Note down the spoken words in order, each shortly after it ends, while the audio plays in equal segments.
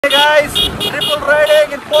Hey guys, triple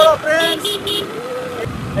riding in Port-au-Prince.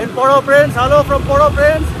 In Port-au-Prince, hello from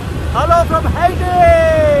Port-au-Prince. Hello from Haiti.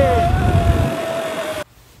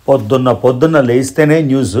 పొద్దున్న లేస్తేనే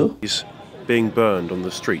news. Being burned on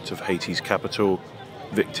the streets of Haiti's capital,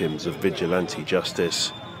 victims of vigilante justice,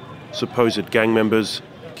 supposed gang members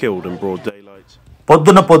killed in broad daylight.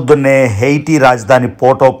 పొద్దున్నే హెయిటీ రాజధాని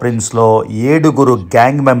పోర్ట్-au-ప్రిన్స్లో 7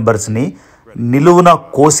 gang మెంబర్స్ని నిలువున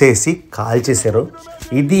కోసేసి కాల్చేశారు.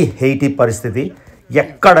 ఇది హెయిటీ పరిస్థితి.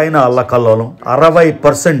 ఎక్కడైనా అల్లకల్లోలం.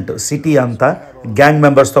 60% సిటీ అంతా గ్యాంగ్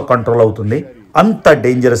మెంబర్స్తో కంట్రోల్ అవుతుంది. అంత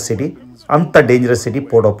dangerous city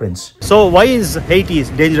పోర్ట్-au-ప్రిన్స్. So why is Haiti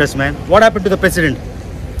dangerous, man? What happened to the president?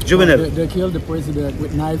 Juvenile. They killed the president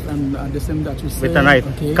with knife and the same that you said. With a knife.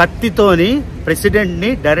 Okay. కత్తితోని president ని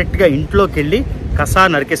direct గా ఇంట్లోకి వెళ్ళి కసా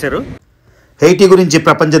నరికేశారు. హెయిటీ గురించి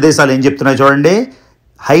ప్రపంచ దేశాలు ఏం చెప్తున్నాయి చూడండి.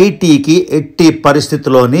 హైటీకి ఎట్టి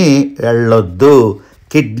పరిస్థితుల్లోని వెళ్ళొద్దు.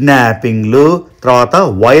 కిడ్నాపింగ్లు, తర్వాత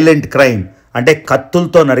వైలెంట్ క్రైమ్ అంటే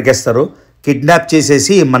కత్తులతో నరికేస్తారు. కిడ్నాప్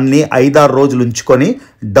చేసేసి మన్ని 5-6 రోజులు ఉంచుకొని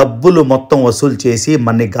డబ్బులు మొత్తం వసూలు చేసి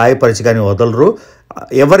మన్ని గాయపరిచి కానీ వదలరు.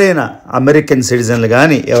 ఎవరైనా అమెరికన్ సిటిజన్లు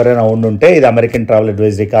కానీ ఎవరైనా ఉండుంటే ఇది అమెరికన్ ట్రావెల్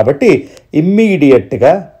అడ్వైజరీ కాబట్టి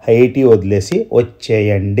ఇమ్మీడియట్గా హైటీ వదిలేసి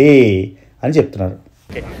వచ్చేయండి అని చెప్తున్నారు.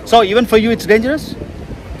 So even for you it's dangerous.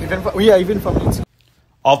 Even for me.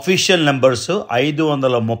 Official numbers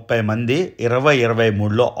 530 మంది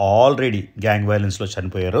 2023లో ఆల్రెడీ గ్యాంగ్ వైలెన్స్లో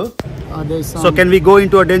చనిపోయారు. So can we go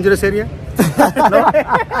into a dangerous area?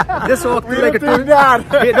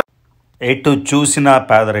 ఎటు చూసినా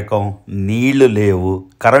పేదరికం, నీళ్లు లేవు,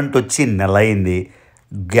 కరెంట్ వచ్చి నెలయింది,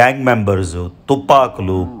 గ్యాంగ్ మెంబర్స్,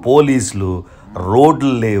 తుపాకులు, పోలీసులు,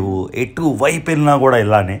 రోడ్లు లేవు, ఎటు వైపు వెళ్ళినా కూడా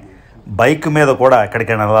ఇలానే. బైక్ మీద కూడా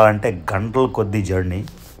ఎక్కడికైనా వెళ్ళాలంటే గంటల కొద్ది జర్నీ.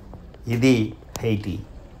 ఇది హైటీ.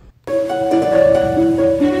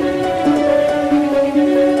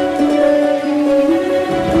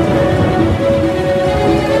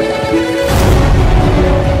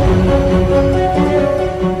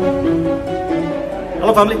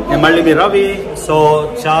 హలో ఫ్యామిలీ, నేను మళ్ళీ మీ రవి. సో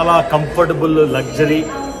చాలా కంఫర్టబుల్ లగ్జరీ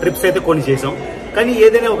ట్రిప్స్ అయితే కొన్ని చేసాం. కానీ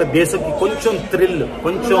ఏదైనా ఒక దేశంకి కొంచెం థ్రిల్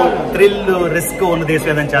రిస్క్ ఉన్న దేశం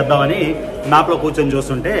ఏదైనా చేద్దామని మ్యాప్లో కూర్చొని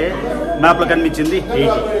చూస్తుంటే మ్యాప్లో కనిపించింది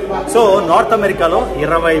హెయిటీ. సో నార్త్ అమెరికాలో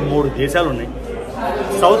 23 దేశాలు ఉన్నాయి,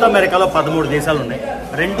 సౌత్ అమెరికాలో 13 దేశాలు ఉన్నాయి,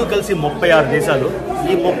 రెండు కలిసి 36 దేశాలు.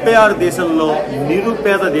 ఈ 36 దేశాల్లో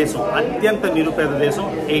నిరుపేద దేశం, అత్యంత నిరుపేద దేశం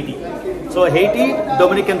హెయిటీ. సో హెయిటీ,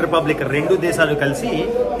 డొమినికన్ రిపబ్లిక్ 2 దేశాలు కలిసి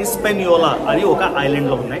హిస్పెనియోలా అని ఒక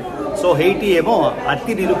ఐలాండ్లో ఉన్నాయి. సో హెయిటీ ఏమో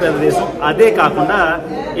అతి నిరుపేద దేశం. అదే కాకుండా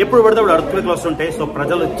ఎప్పుడు పడితే అప్పుడు ఎర్త్క్వేక్లు వస్తుంటాయి. సో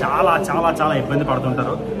ప్రజలు చాలా చాలా చాలా ఇబ్బంది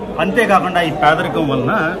పడుతుంటారు. అంతేకాకుండా ఈ పేదరికం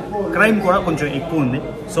వలన క్రైమ్ కూడా కొంచెం ఎక్కువ ఉంది.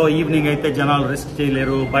 సో ఈవినింగ్ అయితే జనాలు రిస్క్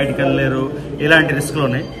చేయలేరు, బయటకు వెళ్ళలేరు, ఇలాంటి రిస్క్లు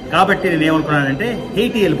ఉన్నాయి. కాబట్టి నేను ఏమనుకున్నానంటే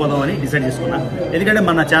హెయిటీ వెళ్ళిపోదామని డిసైడ్ చేసుకున్నాను. ఎందుకంటే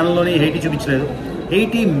మన ఛానల్లోని హెయిటీ చూపించలేదు.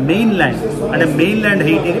 హెయిటీ మెయిన్ ల్యాండ్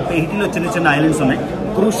హెయిటీలో చిన్న ఐలాండ్స్ ఉన్నాయి.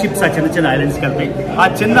 క్రూజ్ షిప్స్ ఆ చిన్న ఐలాండ్స్కి వెళ్తాయి. ఆ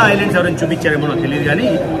చిన్న ఐలాండ్స్ ఎవరైనా చూపించారేమో నాకు తెలియదు, కానీ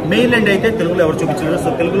మెయిన్ ల్యాండ్ అయితే తెలుగులో ఎవరు చూపించలేదు. సో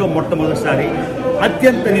తెలుగులో మొట్టమొదటిసారి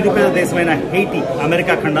అత్యంత నిరుపేద దేశమైన హెయిటీ,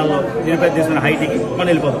 అమెరికా ఖండాల్లో నిరుపేద దేశమైన హెయిటీకి మనం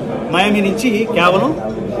వెళ్ళిపోతాం. మయామి నుంచి కేవలం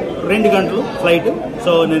 2 గంటలు ఫ్లైట్.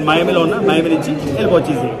 సో నేను మయామిలో ఉన్నా, మయామి నుంచి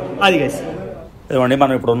వెళ్ళిపోవచ్చు. అది గైస్ ఇదిగోండి,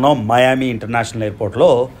 మనం ఇప్పుడు ఉన్నాం మయామి ఇంటర్నేషనల్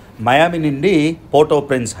ఎయిర్పోర్ట్లో. మయామి నుండి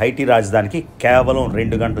పోర్ట్-au-ప్రిన్స్ హైటీ రాజధానికి కేవలం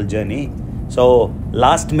 2 గంటల journey. So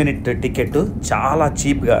last minute ticket చాలా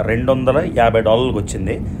చీప్గా $250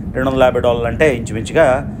 వచ్చింది. $250 అంటే ఇంచుమించుగా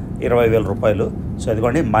 20,000 రూపాయలు. సో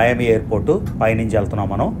ఇదిగోండి మయామి ఎయిర్పోర్టు, పైనుంచి వెళ్తున్నాం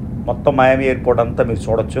మనం. మొత్తం మయామి ఎయిర్పోర్ట్ అంతా మీరు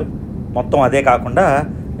చూడొచ్చు. మొత్తం అదే కాకుండా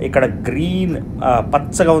ఇక్కడ గ్రీన్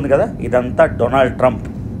పచ్చగా ఉంది కదా, ఇదంతా డొనాల్డ్ ట్రంప్,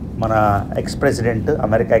 మన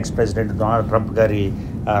America ex president Donald Trump గారి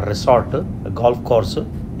రిసార్ట్, గోల్ఫ్ కోర్స్,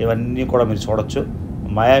 ఇవన్నీ కూడా మీరు చూడొచ్చు.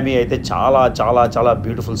 మయామి అయితే చాలా చాలా చాలా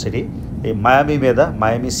బ్యూటిఫుల్ సిటీ. ఈ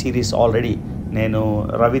మయామి సిరీస్ ఆల్రెడీ నేను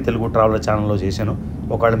రవి తెలుగు ట్రావెలర్ ఛానల్లో చేశాను.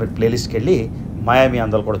 ఒకవేళ మీరు ప్లేలిస్ట్కి వెళ్ళి మయామి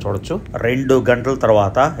అందరూ కూడా చూడొచ్చు. 2 గంటల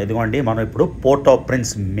తర్వాత ఇదిగోండి మనం ఇప్పుడు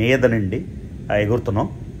పోర్ట్-au-ప్రిన్స్ మీద నుండి ఎగురుతున్నాం.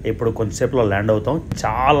 ఇప్పుడు కొంచెంసేపులో ల్యాండ్ అవుతాం.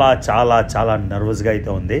 చాలా చాలా చాలా నర్వస్గా అయితే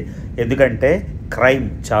ఉంది. ఎందుకంటే క్రైమ్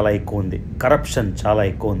చాలా ఎక్కువ ఉంది, కరప్షన్ చాలా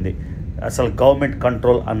ఎక్కువ ఉంది. అసలు గవర్నమెంట్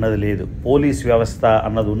కంట్రోల్ అన్నది లేదు, పోలీస్ వ్యవస్థ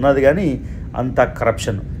అన్నది ఉన్నది, కానీ అంతా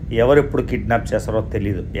కరప్షన్. ఎవరెప్పుడు కిడ్నాప్ చేస్తారో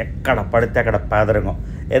తెలియదు. ఎక్కడ పడితే అక్కడ పేదరికం.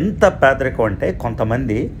 ఎంత పేదరికం అంటే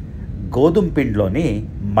కొంతమంది గోధుమ పిండిలోని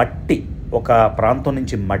మట్టి, ఒక ప్రాంతం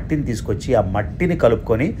నుంచి మట్టిని తీసుకొచ్చి ఆ మట్టిని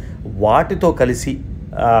కలుపుకొని వాటితో కలిసి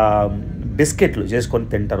బిస్కెట్లు చేసుకొని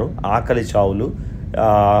తింటారు. ఆకలి చావులు,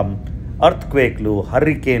 ఎర్త్క్వేక్లు,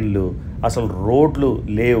 హరికేన్లు, అసలు రోడ్లు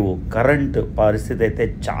లేవు, కరెంట్ పరిస్థితి అయితే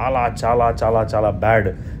చాలా చాలా చాలా చాలా బ్యాడ్.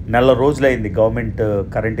 నెల రోజులైంది గవర్నమెంట్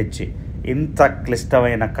కరెంట్ ఇచ్చి. ఇంత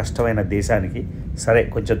క్లిష్టమైన కష్టమైన దేశానికి సరే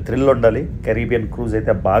కొంచెం థ్రిల్ ఉండాలి, కెరీబియన్ క్రూజ్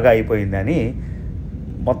అయితే బాగా అయిపోయింది అని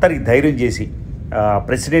మొత్తానికి ధైర్యం చేసి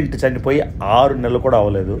ప్రెసిడెంట్ చనిపోయి 6 నెలలు కూడా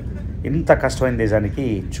అవ్వలేదు. ఇంత కష్టమైన దేశానికి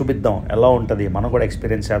చూపిద్దాం ఎలా ఉంటుంది, మనం కూడా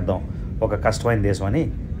ఎక్స్పీరియన్స్ చేద్దాం ఒక కష్టమైన దేశం అని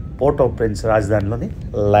పోర్ట్ ఆఫ్ ప్రిన్స్ రాజధానిలోని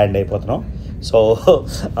ల్యాండ్ అయిపోతున్నాం. సో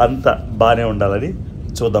అంత బాగానే ఉండాలని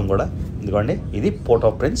చూద్దాం కూడా. ఎందుకండి ఇది port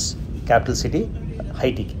of prince, capital city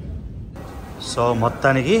హైటీకి. So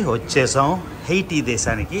మొత్తానికి వచ్చేసాం హైటీ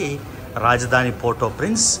దేశానికి. రాజధాని port of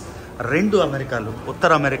prince. 2 అమెరికాలు,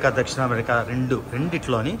 Uttara America దక్షిణ అమెరికా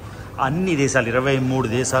రెండిట్లోని అన్ని దేశాలు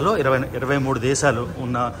 23 దేశాలు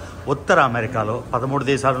ఉన్న ఉత్తర అమెరికాలో, 13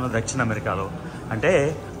 దేశాలు ఉన్న దక్షిణ అమెరికాలో, అంటే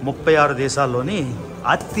 36 దేశాల్లోని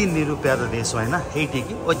అతి నిరుపేద దేశం అయిన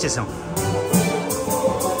హైటీకి వచ్చేసాం.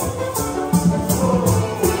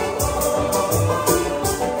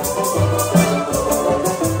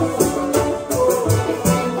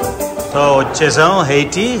 సో వచ్చేసాం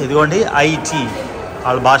హైటీ. ఇదిగోండి ఐటీ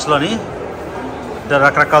వాళ్ళ భాషలోని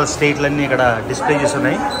రకరకాల స్టేట్లన్నీ ఇక్కడ డిస్ప్లే చేసి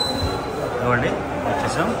ఉన్నాయి. ఇదిగోండి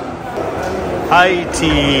వచ్చేసాం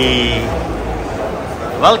high tea.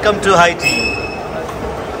 Welcome to high tea.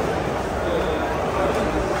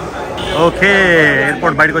 Okay,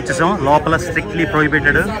 airport బయటకు వచ్చేసాం. లోపల strictly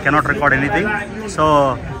prohibited, cannot record anything. So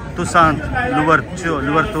తుసాంత్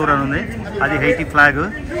లువర్తూర్ అని ఉంది, అది హైటీ ఫ్లాగ్.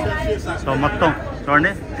 సో మొత్తం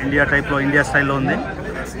చూడండి ఇండియా స్టైల్లో ఉంది.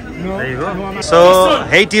 సో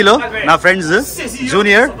హైటీలో నా friends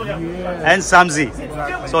junior and Samji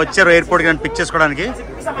so వచ్చారు ఎయిర్పోర్ట్ కానీ పిక్ చేసుకోవడానికి.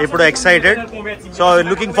 ఇప్పుడు excited. So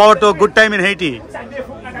looking forward to good time in high tea.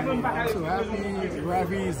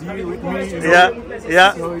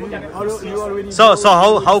 So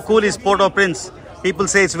how cool is Port-au-Prince? People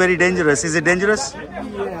say it's very dangerous. Is it dangerous?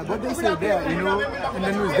 Yeah, but they say that, in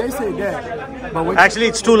the news they say that. But actually,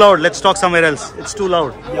 it's too loud. Let's talk somewhere else. It's too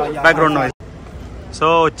loud. Background noise. So,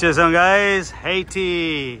 chesam guys, Haiti.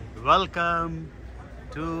 Welcome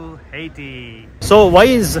to Haiti. So, why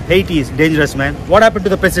is Haiti dangerous, man? What happened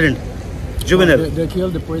to the president? Juvenile. They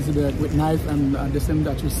killed the president with knife and the same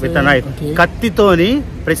that you said. With a knife. Kattitoni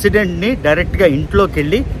president ni direct ga intlo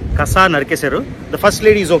kelli kasa narkesaru. The first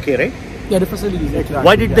lady is okay, right? Yeah, the first lady is okay.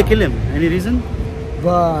 Why did they kill him? Any reason?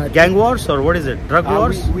 But gang wars or what is it? Drug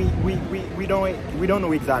wars? We don't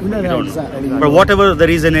know exactly. We don't know. But whatever the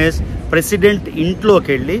reason is, president intlo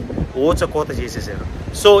kelli ocha kota chesesaru.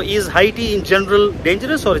 So is Haiti in general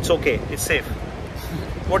dangerous or it's okay? It's safe?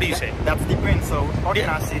 What do you say? That depends. So how can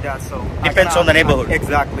I say that? So depends on the neighborhood.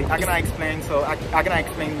 Exactly. How can I explain? So I can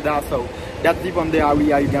explain that. So that depends on the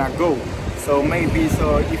area you're gonna go. So maybe so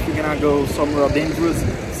if you're gonna go somewhere dangerous,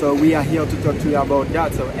 so we are here to talk to you about that.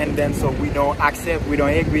 So and then so we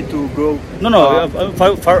don't agree to go. No,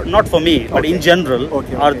 not for me, but in general,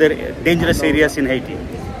 are there dangerous areas in Haiti?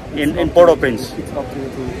 In Port-au-Prince?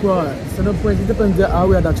 Well, so the point, it depends on the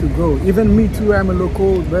area that you go. Even me too, I'm a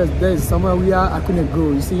local, but there's somewhere where I couldn't go,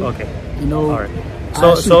 you see? Okay. You know. All right.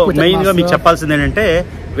 So మెయిన్గా మీకు చెప్పాల్సింది ఏంటంటే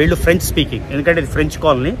వీళ్ళు French speaking, ఎందుకంటే ఇది French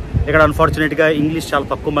colony. ఇక్కడ అన్ఫార్చునేట్గా English చాలా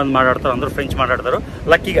తక్కువ మంది మాట్లాడతారు, అందరూ ఫ్రెంచ్ మాట్లాడతారు.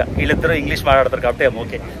 లక్కీగా వీళ్ళిద్దరూ ఇంగ్లీష్ మాట్లాడతారు కాబట్టి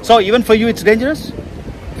okay. So even for you it's dangerous?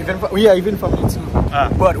 Even for me too.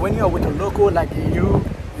 But when you're with a local like you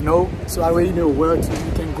know, so I already know where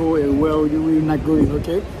you can go and where you will not going.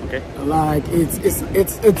 Okay. Like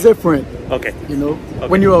it's different. Okay. You know,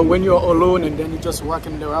 when you're alone and then you just walk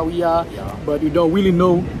in the area, but you don't really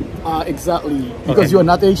know exactly because you're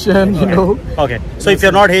not Haitian. You know. Okay. So if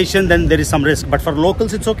you're not Haitian, then there is some risk. But for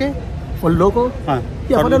locals, it's okay. For local?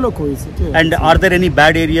 For the local, it's okay. And are there any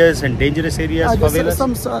bad areas and dangerous areas?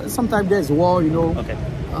 Sometimes there's war. You know. Okay.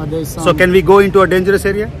 There's some... So can we go into a dangerous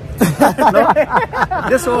area? No?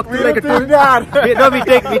 Just walk through like a tour. No, we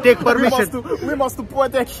take permission. We must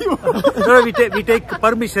protect you. No, we take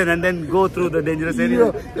permission and then go through the dangerous area.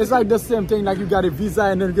 It's like the same thing. Like you got a visa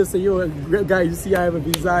and then just say, "Yo, guy, you see, I have a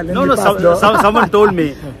visa." And no. Someone told me.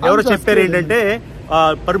 ఎవరో చెప్పారు ఏంటంటే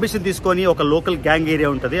permission తీసుకొని ఒక local gang area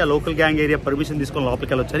ఉంటుంది, ఆ local gang area permission తీసుకొని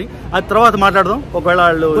లోపలికి వెళ్ళొచ్చని. అది తర్వాత మాట్లాడదాం. ఒకవేళ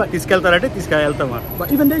వాళ్ళు తీసుకెళ్తారంటే తీసుకెళ్తాం.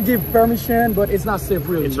 But even they give permission, but it's not safe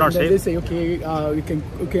really. It's not safe. They say, okay,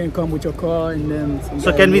 you can come with your car and then.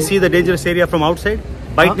 So can we see the dangerous area from outside?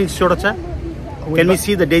 Bite నుంచి చూడొచ్చా? Can we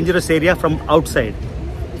see the dangerous area from outside?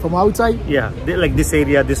 From outside? Yeah, like this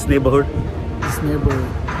area, this neighborhood. This neighborhood.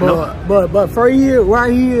 But for here, where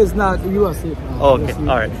he is not, you are safe. Okay,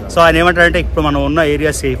 alright. So ఆయన ఏమంటారంటే ఇప్పుడు మనం ఉన్న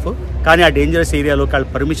area safe, కానీ ఆ dangerous ఏరియాలో వాళ్ళు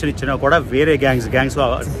permission ఇచ్చినా కూడా వేరే గ్యాంగ్స్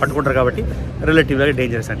పట్టుకుంటారు కాబట్టి రిలేటివ్గా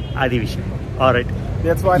డేంజరస్ అని అది విషయం. ఆల్రైట్.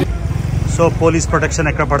 సో పోలీస్ ప్రొటెక్షన్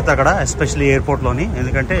ఎక్కడ పడితే అక్కడ, ఎస్పెషల్లీ ఎయిర్పోర్ట్లోని.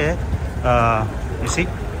 ఎందుకంటే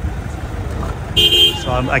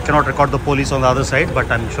So I cannot record the police on the other side, but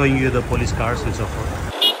I'm showing you the police cars and so forth.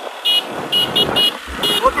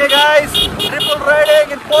 Okay guys, triple riding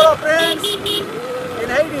in Port-au-Prince in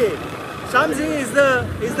Haiti. Shamsi is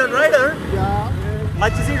the rider. Yeah.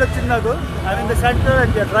 Machi seat వచ్చింది నాకు. I'm in the center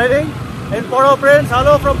and we are driving in Port-au-Prince.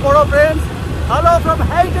 Hello from Port-au-Prince. Hello from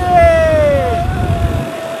Haiti.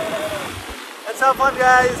 Let's have fun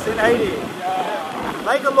guys in Haiti.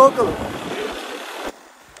 Like a local.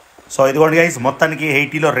 So ఇదిగోండి guys, మొత్తానికి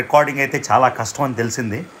హైటీలో recording అయితే చాలా కష్టం అని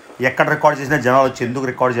తెలిసింది. ఎక్కడ రికార్డ్ చేసినా జనాలు వచ్చి ఎందుకు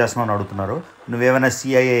రికార్డ్ చేస్తున్నావు అని అడుగుతున్నారు. నువ్వేమైనా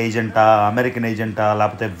సిఐఏ ఏజెంటా, అమెరికన్ ఏజెంటా,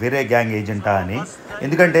 లేకపోతే వేరే గ్యాంగ్ ఏజెంటా అని.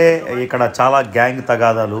 ఎందుకంటే ఇక్కడ చాలా గ్యాంగ్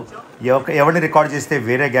తగాదాలు, ఎవరిని రికార్డ్ చేస్తే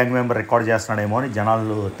వేరే గ్యాంగ్ మెంబర్ రికార్డ్ చేస్తున్నాడేమో అని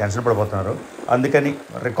జనాలు టెన్షన్ పడిపోతున్నారు. అందుకని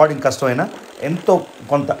రికార్డింగ్ కష్టమైనా ఎంతో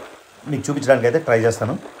కొంత మీకు చూపించడానికి అయితే ట్రై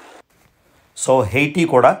చేస్తాను. సో హైటీ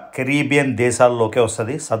కూడా కెరీబియన్ దేశాల్లోకే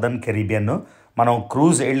వస్తుంది, సదర్న్ కెరీబియన్. మనం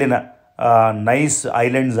క్రూజ్ వెళ్ళిన నైస్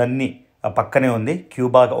ఐలాండ్స్ అన్నీ పక్కనే ఉంది.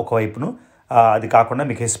 క్యూబా ఒకవైపును, అది కాకుండా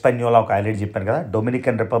మీకు హిస్పనియోలా ఒక ఐలాండ్ చెప్పాను కదా,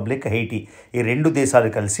 డొమినికన్ రిపబ్లిక్, హైటీ, ఈ రెండు దేశాలు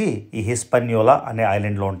కలిసి ఈ హిస్పనియోలా అనే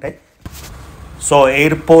ఐలాండ్లో ఉంటాయి. సో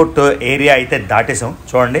ఎయిర్పోర్ట్ ఏరియా అయితే దాటేసాం.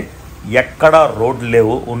 చూడండి, ఎక్కడ రోడ్లు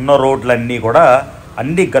లేవు, ఉన్న రోడ్లన్నీ కూడా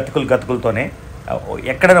అన్ని గతుకులతోనే.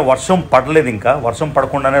 ఎక్కడైనా వర్షం పడలేదు, ఇంకా వర్షం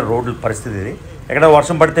పడకుండానే రోడ్ల పరిస్థితి ఇది. ఎక్కడైనా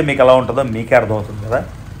వర్షం పడితే మీకు ఎలా ఉంటుందో మీకే అర్థమవుతుంది కదా.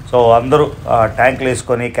 సో అందరూ ట్యాంకులు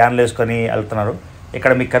వేసుకొని క్యాన్లు వేసుకొని వెళ్తున్నారు.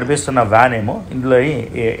 ఇక్కడ మీకు కనిపిస్తున్న వ్యాన్ ఏమో ఇందులో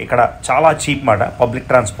ఇక్కడ చాలా చీప్ మాట. పబ్లిక్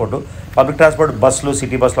ట్రాన్స్పోర్ట్ బస్సులు,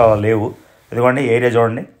 సిటీ బస్సులు అలా లేవు. ఇదిగోండి ఏరియా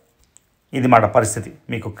చూడండి, ఇది మాట పరిస్థితి.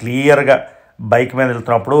 మీకు క్లియర్గా బైక్ మీద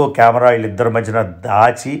వెళ్తున్నప్పుడు కెమెరా వీళ్ళిద్దరి మధ్యన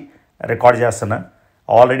దాచి రికార్డ్ చేస్తున్నా.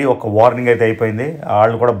 ఆల్రెడీ ఒక వార్నింగ్ అయితే అయిపోయింది,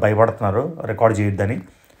 వాళ్ళు కూడా భయపడుతున్నారు రికార్డ్ చేయొద్దని.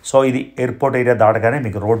 సో ఇది ఎయిర్పోర్ట్ ఏరియా దాటగానే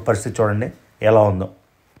మీకు రోడ్ పరిస్థితి చూడండి ఎలా ఉందో.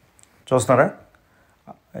 చూస్తున్నారా,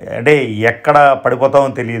 అంటే ఎక్కడ పడిపోతామో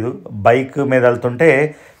తెలియదు. బైక్ మీద వెళ్తుంటే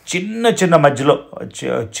చిన్న మధ్యలో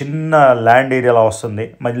చిన్న ల్యాండ్ ఏరియాలో వస్తుంది,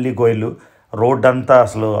 మళ్ళీ గోయిలు. రోడ్ అంతా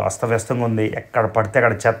అసలు అస్తవ్యస్తంగా ఉంది. ఎక్కడ పడితే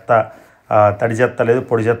అక్కడ చెత్త, తడి చెత్త లేదు,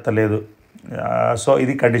 పొడి చెత్త లేదు. సో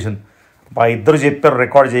ఇది కండిషన్. ఇద్దరు చెప్పారు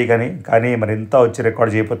రికార్డ్ చేయకని, కానీ మరి ఇంత వచ్చి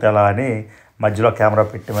రికార్డ్ చేయకపోతే ఎలా అని మధ్యలో కెమెరా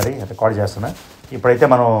పెట్టి మరి రికార్డ్ చేస్తున్నా. ఇప్పుడైతే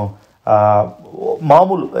మనం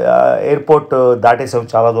మామూలు ఎయిర్పోర్ట్ దాటేసాం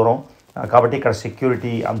చాలా దూరం, కాబట్టి ఇక్కడ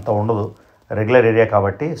సెక్యూరిటీ అంత ఉండదు, రెగ్యులర్ ఏరియా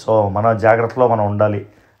కాబట్టి. సో మన జాగ్రత్తలో మనం ఉండాలి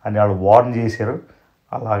అని వాళ్ళు వార్న్ చేశారు.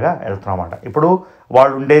 అలాగా వెళ్తున్నామన్నమాట. ఇప్పుడు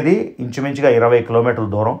వాళ్ళు ఉండేది ఇంచుమించుగా 20 కిలోమీటర్ల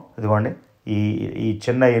దూరం. ఇదిగోండి ఈ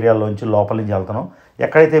చిన్న ఏరియాలోంచి లోపల నుంచి వెళ్తున్నాం.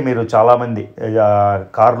 ఎక్కడైతే మీరు చాలామంది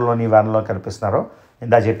కారులోని వ్యాన్లో కనిపిస్తున్నారో,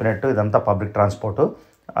 ఇందా చెప్పినట్టు ఇదంతా పబ్లిక్ ట్రాన్స్పోర్టు,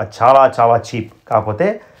 చాలా చీప్. కాకపోతే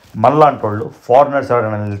మనలాంటి వాళ్ళు ఫారినర్స్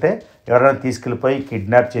ఎవరైనా వెళ్తే ఎవరైనా తీసుకెళ్ళిపోయి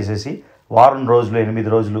కిడ్నాప్ చేసేసి వారం రోజులు 8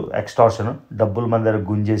 రోజులు ఎక్స్టార్షన్ డబ్బులు మన దగ్గర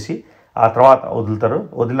గుంజేసి ఆ తర్వాత వదులుతారు.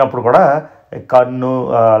 వదిలినప్పుడు కూడా కన్ను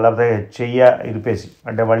లేకపోతే చెయ్య ఇరిపేసి,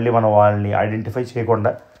 అంటే మళ్ళీ మనం వాళ్ళని ఐడెంటిఫై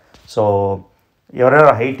చేయకుండా. సో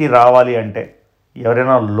ఎవరైనా హైటీ రావాలి అంటే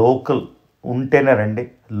ఎవరైనా లోకల్ ఉంటేనే రండి,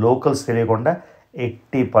 లోకల్స్ తెలియకుండా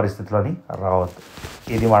ఎట్టి పరిస్థితుల్లోని రావద్దు.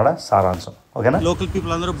 ఇది మాట సారాంశం. ఓకేనా. లోకల్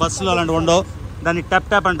పీపుల్ అందరూ బస్సులు అలాంటివి ఉండవు, దాన్ని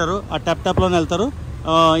ట్యాప్ అంటారు. ఆ ట్యాప్లోనే వెళ్తారు.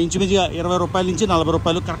 ఇంచుమించుగా 20 రూపాయల నుంచి 40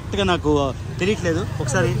 రూపాయలు, కరెక్ట్గా నాకు తెలియట్లేదు.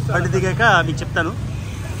 ఒకసారి బండి దిగాక మీకు చెప్తాను.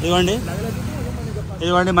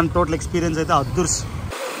 ఇదిగోండి మన టోటల్ ఎక్స్పీరియన్స్ అయితే అద్దుర్స్.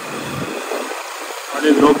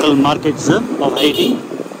 Local markets of high tea,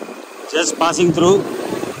 just passing through.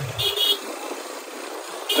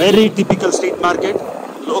 Very typical street market,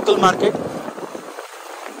 local market.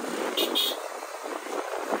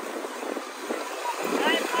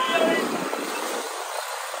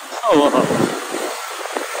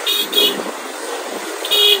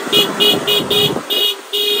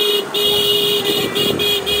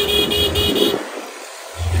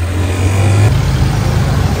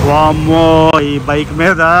 వామ్మో, ఈ బైక్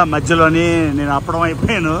మీద మధ్యలోని నేను అప్పడం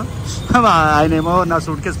అయిపోయాను. ఆయనేమో నా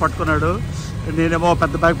సూట్ కేసు పట్టుకున్నాడు, నేనేమో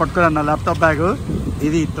పెద్ద బ్యాగ్ పట్టుకున్నాను, నా ల్యాప్టాప్ బ్యాగ్.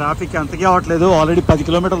 ఇది ట్రాఫిక్ అంతకే అవ్వట్లేదు, ఆల్రెడీ 10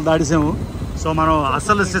 కిలోమీటర్లు దాటేసాము. సో మనం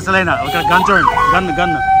అసలు సిసలైన ఒక గన్ చూడండి,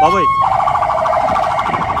 గన్ బాబోయ్,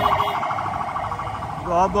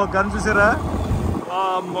 గన్ చూసారా?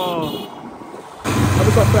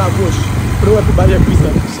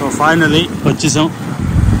 సో ఫైనలీ వచ్చేసాం.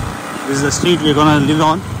 This is the street we're gonna live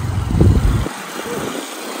on.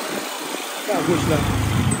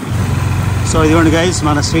 So ఇదిగోండి గైస్,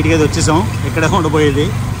 మన స్ట్రీట్కి అయితే వచ్చేసాం. ఇక్కడే ఉండబోయేది.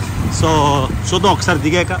 సో చూద్దాం, ఒకసారి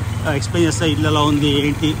దిగాక ఎక్స్ప్లెయిన్ చేస్తా ఇల్లు ఎలా ఉంది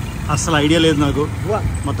ఏంటి. అస్సలు ఐడియా లేదు నాకు,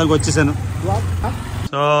 మొత్తానికి వచ్చేసాను.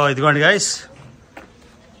 సో ఇదిగోండి గైస్,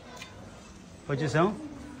 వచ్చేసాం.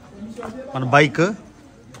 మన bike,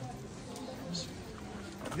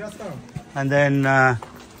 and then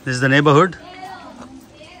this is the neighborhood,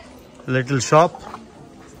 little shop,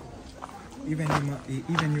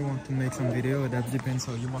 even you want to make some video, that depends.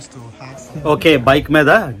 So you must to have. Okay, bike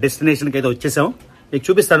మీద డెస్టినేషన్కి అయితే వచ్చేసాం. మీకు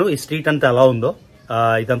చూపిస్తాను ఈ స్ట్రీట్ అంతా ఎలా ఉందో.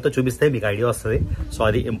 ఇదంతా చూపిస్తే మీకు ఐడియా వస్తుంది. సో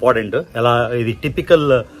అది ఇంపార్టెంట్. ఎలా ఇది టిపికల్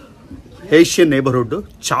ఏషియన్ నైబర్హుడ్,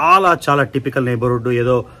 చాలా చాలా టిపికల్ నైబర్హుడ్.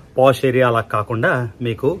 ఏదో పాష్ ఏరియా అలా కాకుండా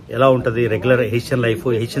మీకు ఎలా ఉంటుంది regular Asian life,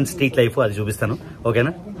 Asian street life అది చూపిస్తాను.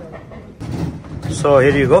 ఓకేనా? So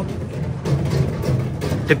here you go,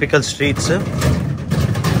 typical streets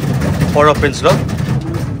పోర్ట్-ఓ-ప్రిన్స్ లో.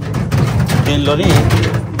 దీనిలోని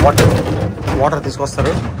వాటర్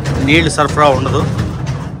తీసుకొస్తారు, నీళ్లు సరఫరా ఉండదు.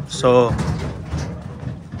 సో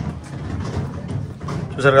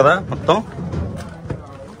చూసారు కదా మొత్తం.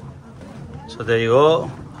 So there you go,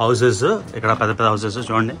 houses ఇక్కడ పెద్ద పెద్ద హౌసెస్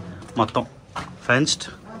చూడండి, మొత్తం fenced.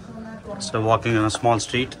 So walking in small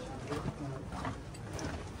street.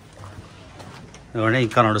 ఇవ్వండి,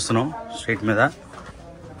 ఇంకా నడుస్తున్నాం స్ట్రీట్ మీద.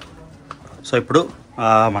 సో ఇప్పుడు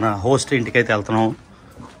మన హోస్ట్ ఇంటికి అయితే వెళ్తున్నాం.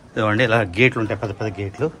 ఇదిగోండి, ఇలా గేట్లు ఉంటాయి, పెద్ద పెద్ద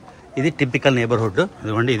గేట్లు. ఇది టిపికల్ నేబర్హుడ్.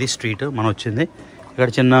 ఇదిగోండి, ఇది స్ట్రీట్ మనం వచ్చింది. ఇక్కడ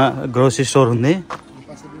చిన్న గ్రోసరీ స్టోర్ ఉంది.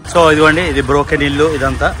 సో ఇదిగోండి, ఇది బ్రోకెన్ ఇల్లు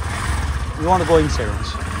ఇదంతా. ఇదిగోండి గోయింగ్ సైడ్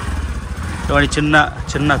నుంచి ఇదిగోండి చిన్న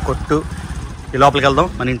చిన్న కొట్టు. ఈ లోపలికి వెళ్దాం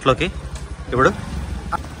మన ఇంట్లోకి ఇప్పుడు.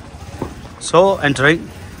 So entering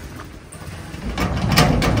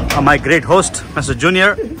my great host mister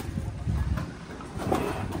junior.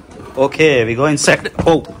 Okay, we go inside.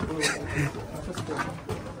 Oh.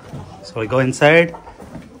 So we go inside.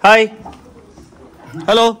 Hi.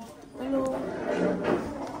 Hello.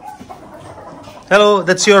 Hello,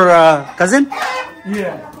 that's your cousin?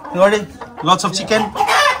 Yeah. You want it? Lots of chicken?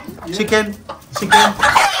 Chicken.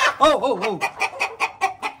 Oh.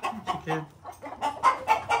 Chicken.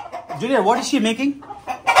 Junior, what is she making?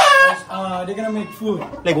 They're gonna make food.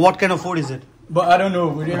 Like what kind of food is it? But I don't know.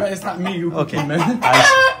 It's not me who cooking, man. I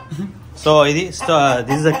see. So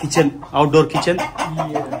this is a kitchen, outdoor kitchen.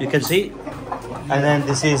 Yeah. You can see, and then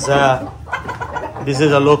this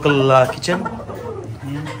is a local kitchen,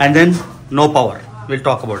 and then no power. We'll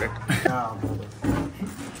talk about it.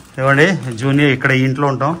 Evandi junior ikkada intlo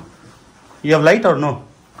untam. You have light or no?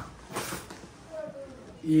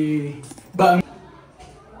 Yeah. But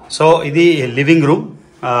So idi living room,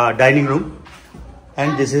 dining room,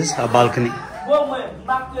 and this is a balcony.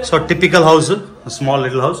 So typical house, a small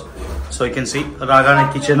little house. So you can see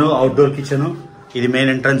ragane kitchen, outdoor kitchen. Idi main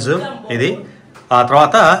entrance. Idi aa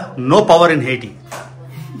tarvata no power in Haiti.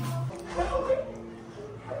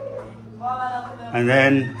 And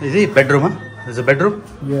then idi bedroom. This is a bedroom.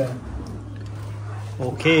 yeah.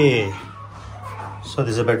 Okay. So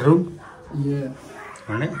this is a bedroom. Yeah.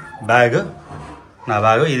 And bag. Na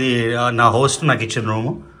bag. Idi na host na kitchen room.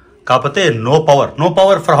 Kapate no power. No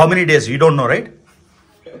power for how many days? You don't know, right?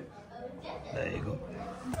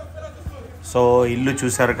 So ఇల్లు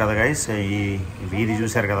చూశారు కదా guys, ఈ వీధి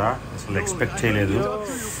చూశారు కదా, అసలు expect చేయలేదు.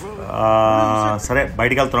 సరే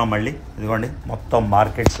బయటికి వెళ్తున్నాం మళ్ళీ. ఇదిగోండి మొత్తం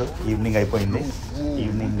మార్కెట్స్. ఈవినింగ్ అయిపోయింది.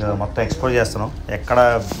 ఈవినింగ్ మొత్తం ఎక్స్ప్లోర్ చేస్తున్నాం. ఎక్కడ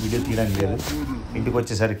వీడియో తీయడానికి లేదు. ఇంటికి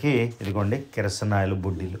వచ్చేసరికి ఇదిగోండి కిరసనాయిలు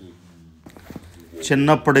బుడ్డీలు.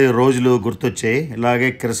 చిన్నప్పటి రోజులు గుర్తొచ్చాయి. ఇలాగే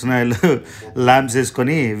కిరసనాయిలు ల్యాంప్స్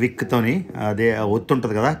వేసుకొని విక్తోని, అదే ఒత్తు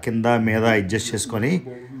ఉంటుంది కదా కింద మీద అడ్జస్ట్ చేసుకొని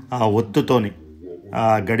ఆ ఒత్తుతోని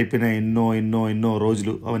గడిపిన ఎన్నో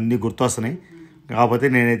రోజులు అవన్నీ గుర్తొస్తున్నాయి. కాకపోతే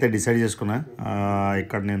నేనైతే డిసైడ్ చేసుకున్నా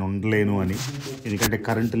ఇక్కడ నేను ఉండలేను అని. ఎందుకంటే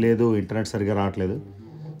కరెంట్ లేదు, ఇంటర్నెట్ సరిగ్గా రావట్లేదు.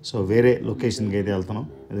 సో వేరే లొకేషన్కి అయితే వెళ్తున్నాం.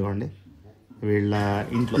 ఇదిగోండి వీళ్ళ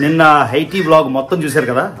ఇంట్లో. నిన్న హైటీ వ్లాగ్ మొత్తం చూశారు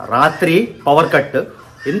కదా. రాత్రి పవర్ కట్,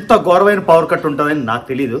 ఎంత ఘోరమైన పవర్ కట్ ఉంటుందని నాకు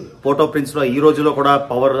తెలియదు. పోర్ట్-ఓ-ప్రిన్స్లో ఈ రోజులో కూడా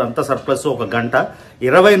పవర్ అంతా సర్ప్లస్. 1 గంట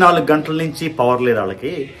 24 గంటల నుంచి పవర్ లేదు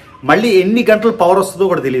వాళ్ళకి. మళ్ళీ ఎన్ని గంటలు పవర్ వస్తుందో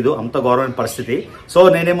కూడా తెలియదు, అంత ఘోరమైన పరిస్థితి. సో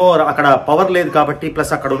నేనేమో అక్కడ పవర్ లేదు కాబట్టి,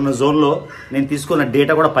 ప్లస్ అక్కడ ఉన్న జోన్లో నేను తీసుకున్న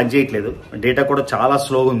డేటా కూడా పనిచేయట్లేదు. డేటా కూడా చాలా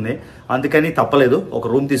స్లోగా ఉంది. అందుకని తప్పలేదు, ఒక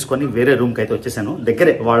రూమ్ తీసుకొని వేరే రూమ్కి అయితే వచ్చేసాను.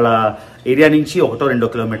 దగ్గరే వాళ్ళ ఏరియా నుంచి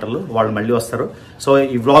 1-2 కిలోమీటర్లు. వాళ్ళు మళ్ళీ వస్తారు. సో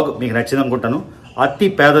ఈ వ్లాగ్ మీకు నచ్చింది అనుకుంటాను. అతి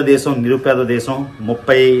పేద దేశం, నిరుపేద దేశం,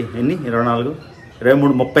 24, 23,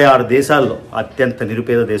 36 దేశాల్లో అత్యంత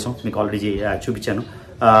నిరుపేద దేశం మీకు ఆల్రెడీ చూపించాను.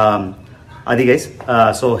 అది guys.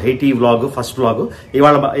 So high tea vlog first vlog.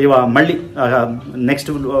 ఇవాళ మళ్ళీ నెక్స్ట్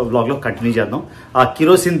వ్లాగ్లో కంటిన్యూ చేద్దాం. ఆ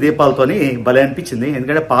కిరోసిన్ దీపాలతోని భలే అనిపించింది.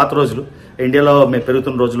 ఎందుకంటే పాత రోజులు ఇండియాలో మేము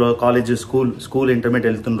పెరుగుతున్న రోజుల్లో, కాలేజ్ స్కూల్ ఇంటర్మీడియట్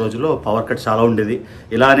వెళ్తున్న రోజుల్లో పవర్ కట్ చాలా ఉండేది.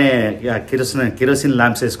 ఇలానే కిరోసిన్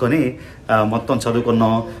ల్యాంప్స్ వేసుకొని మొత్తం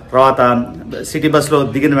చదువుకున్నాం. తర్వాత సిటీ బస్లో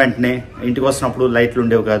దిగిన వెంటనే ఇంటికి వస్తున్నప్పుడు లైట్లు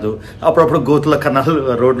ఉండేవి కాదు. అప్పుడప్పుడు గోతుల కన్నాలు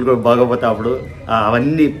రోడ్లు బాగోపోతే అప్పుడు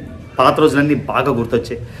అవన్నీ పాత రోజులన్నీ బాగా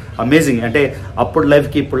గుర్తొచ్చాయి. అమేజింగ్, అంటే అప్పుడు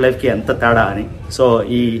లైఫ్కి ఇప్పుడు లైఫ్కి ఎంత తేడా అని. సో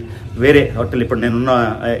ఈ వేరే హోటల్ ఇప్పుడు నేనున్న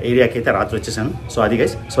ఏరియాకి అయితే రాత్రి వచ్చేసాను. సో అది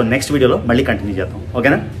గైస్, సో నెక్స్ట్ వీడియోలో మళ్ళీ కంటిన్యూ చేద్దాం,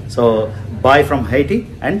 ఓకేనా? So bye from high tea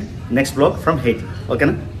and next blog from high tea,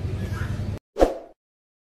 ఓకేనా?